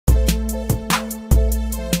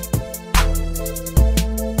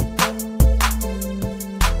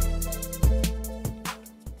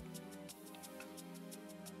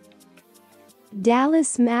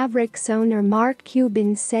Dallas Mavericks owner Mark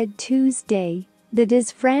Cuban said Tuesday that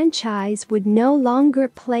his franchise would no longer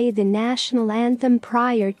play the national anthem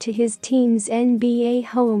prior to his team's NBA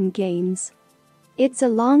home games. It's a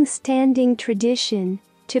long-standing tradition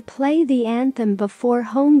to play the anthem before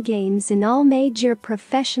home games in all major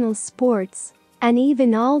professional sports, and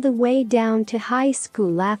even all the way down to high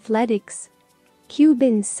school athletics.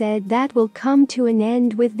 Cuban said that will come to an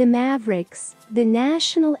end with the Mavericks. The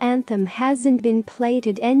national anthem hasn't been played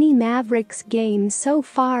at any Mavericks game so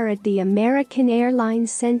far at the American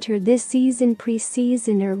Airlines Center this season,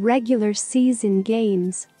 preseason or regular season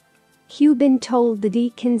games. Cuban told that he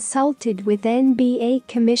consulted with NBA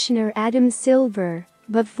Commissioner Adam Silver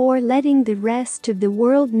before letting the rest of the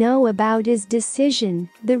world know about his decision.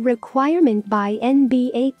 The requirement by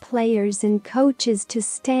NBA players and coaches to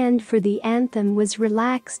stand for the anthem was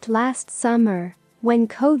relaxed last summer, when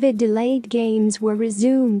COVID-delayed games were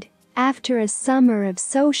resumed, after a summer of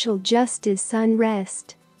social justice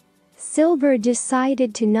unrest. Silver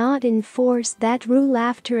decided to not enforce that rule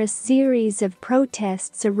after a series of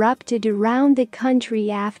protests erupted around the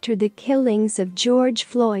country after the killings of George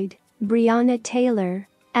Floyd, Breonna Taylor,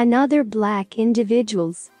 and other black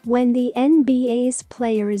individuals. When the NBA's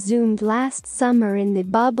play resumed last summer in the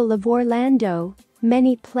bubble of Orlando,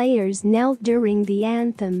 many players knelt during the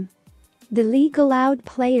anthem. The league allowed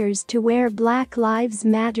players to wear Black Lives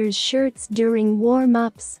Matter shirts during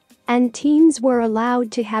warm-ups, and teams were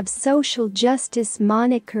allowed to have social justice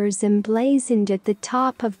monikers emblazoned at the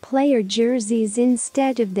top of player jerseys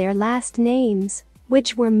instead of their last names,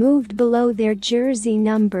 which were moved below their jersey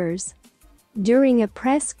numbers. During a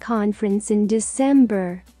press conference in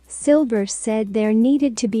December, Silver said there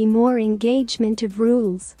needed to be more engagement of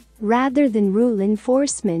rules, rather than rule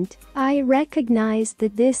enforcement. "I recognize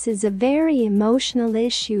that this is a very emotional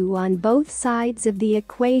issue on both sides of the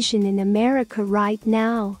equation in America right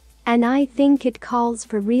now, and I think it calls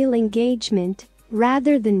for real engagement,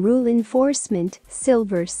 rather than rule enforcement,"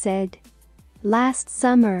 Silver said. Last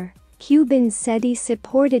summer, Cuban said he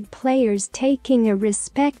supported players taking a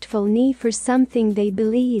respectful knee for something they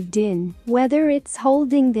believed in, whether it's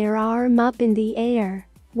holding their arm up in the air,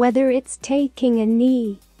 whether it's taking a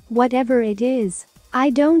knee, whatever it is. "I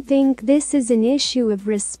don't think this is an issue of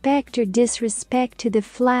respect or disrespect to the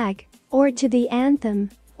flag, or to the anthem,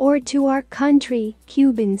 or to our country,"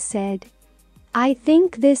 Cuban said. "I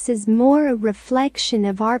think this is more a reflection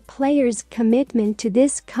of our players' commitment to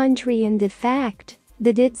this country and the fact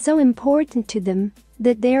that it's so important to them,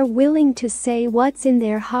 that they're willing to say what's in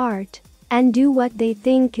their heart, and do what they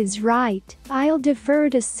think is right. I'll defer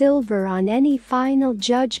to Silver on any final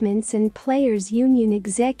judgments," and Players Union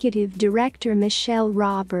Executive Director Michelle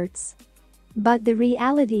Roberts. "But the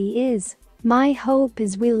reality is, my hope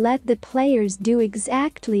is we'll let the players do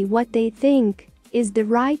exactly what they think is the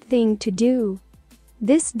right thing to do."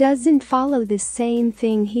 This doesn't follow the same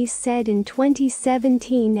thing he said in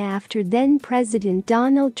 2017 after then-President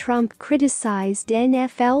Donald Trump criticized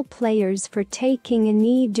NFL players for taking a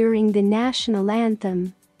knee during the national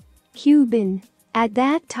anthem. Cuban, at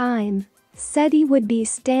that time, said he would be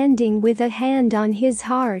standing with a hand on his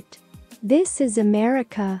heart. "This is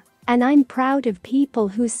America, and I'm proud of people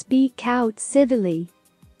who speak out civilly.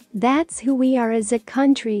 That's who we are as a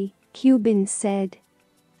country," Cuban said.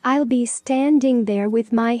 "I'll be standing there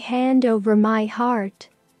with my hand over my heart.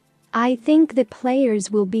 I think the players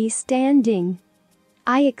will be standing.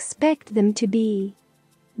 I expect them to be."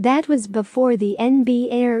 That was before the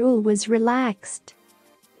NBA rule was relaxed.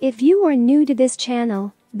 If you are new to this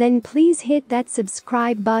channel, then please hit that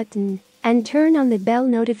subscribe button and turn on the bell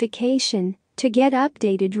notification to get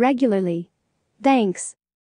updated regularly. Thanks.